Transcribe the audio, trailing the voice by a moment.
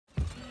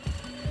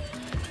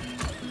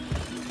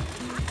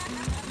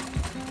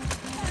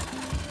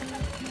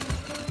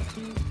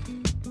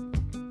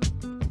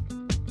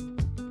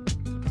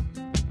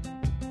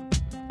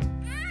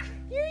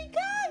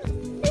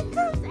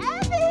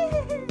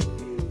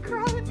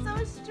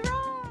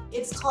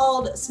It's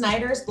called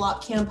Snyder's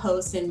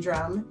Blok-Campeau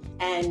syndrome,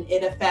 and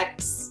it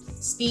affects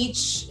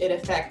speech, it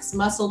affects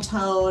muscle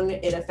tone,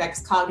 it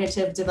affects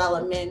cognitive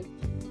development.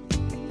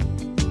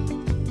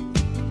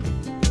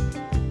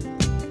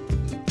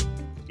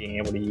 Being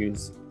able to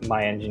use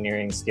my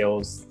engineering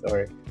skills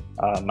or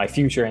my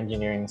future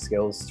engineering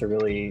skills to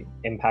really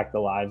impact the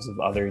lives of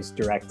others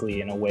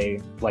directly in a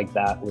way like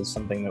that was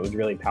something that was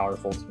really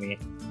powerful to me.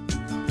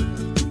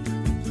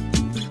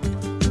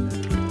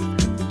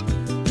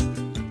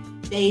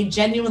 They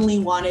genuinely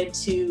wanted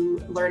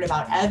to learn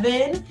about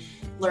Evan,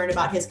 learn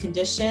about his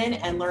condition,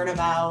 and learn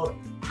about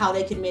how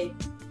they could make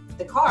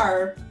the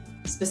car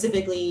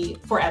specifically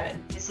for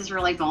Evan. This is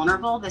really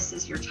vulnerable. This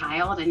is your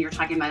child, and you're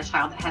talking about a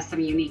child that has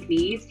some unique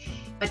needs.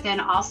 But then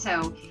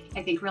also,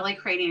 I think really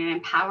creating an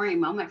empowering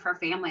moment for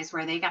families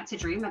where they got to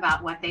dream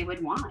about what they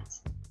would want.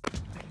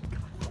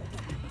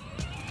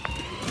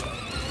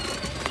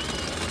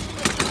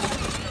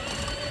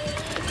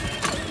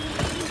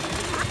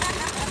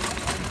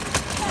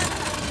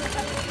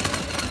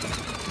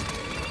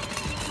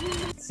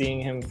 Seeing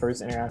him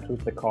first interact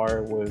with the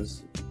car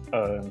was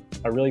a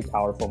really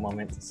powerful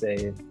moment, to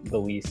say the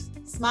least.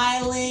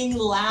 Smiling,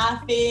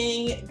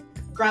 laughing,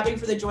 grabbing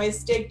for the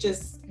joystick,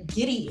 just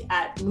giddy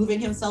at moving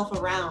himself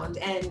around.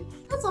 And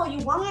that's all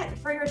you want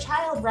for your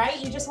child,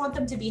 right? You just want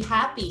them to be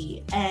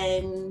happy.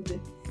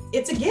 And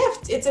it's a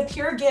gift. It's a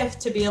pure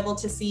gift to be able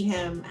to see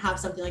him have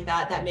something like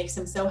that that makes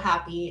him so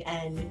happy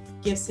and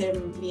gives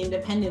him the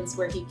independence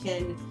where he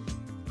can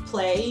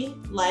play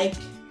like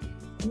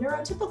a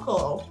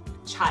neurotypical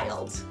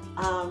child.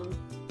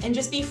 And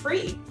just be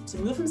free to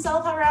move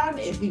himself around.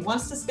 If he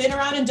wants to spin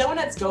around in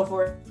donuts, go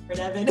for it,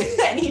 Evan.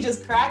 And he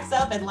just cracks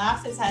up and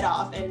laughs his head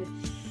off. And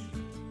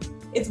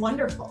it's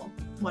wonderful,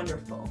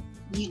 wonderful.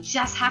 You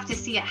just have to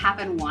see it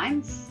happen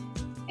once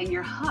and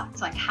you're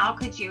hooked. Like, how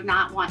could you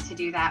not want to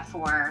do that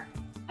for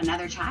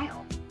another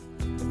child?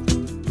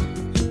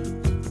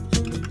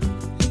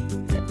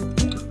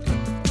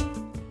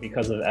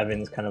 Because of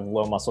Evan's kind of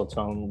low muscle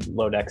tone,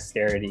 low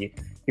dexterity,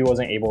 he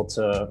wasn't able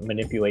to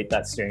manipulate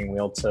that steering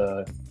wheel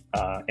to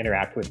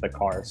interact with the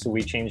car. So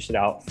we changed it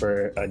out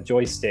for a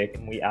joystick,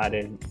 and we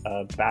added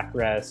a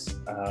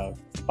backrest,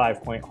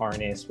 5-point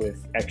harness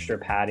with extra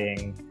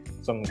padding,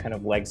 some kind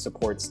of leg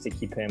supports to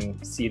keep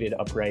him seated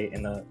upright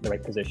in the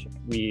right position.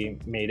 We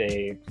made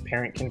a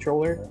parent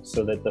controller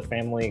so that the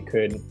family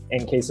could,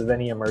 in case of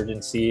any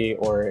emergency,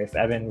 or if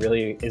Evan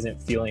really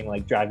isn't feeling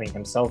like driving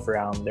himself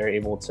around, they're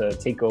able to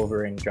take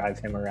over and drive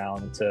him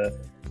around to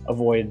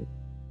avoid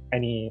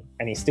any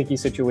sticky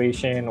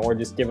situation or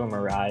just give him a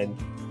ride.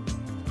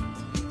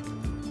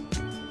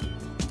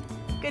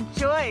 Good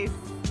choice.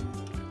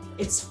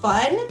 It's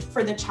fun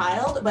for the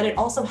child, but it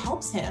also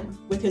helps him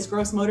with his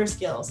gross motor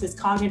skills, his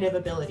cognitive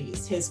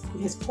abilities, his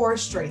core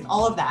strength,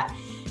 all of that.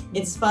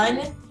 It's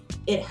fun,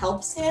 it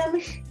helps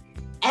him,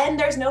 and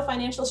there's no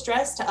financial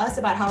stress to us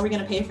about how are we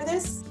going to pay for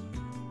this.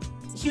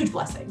 Huge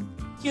blessing,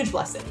 huge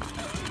blessing.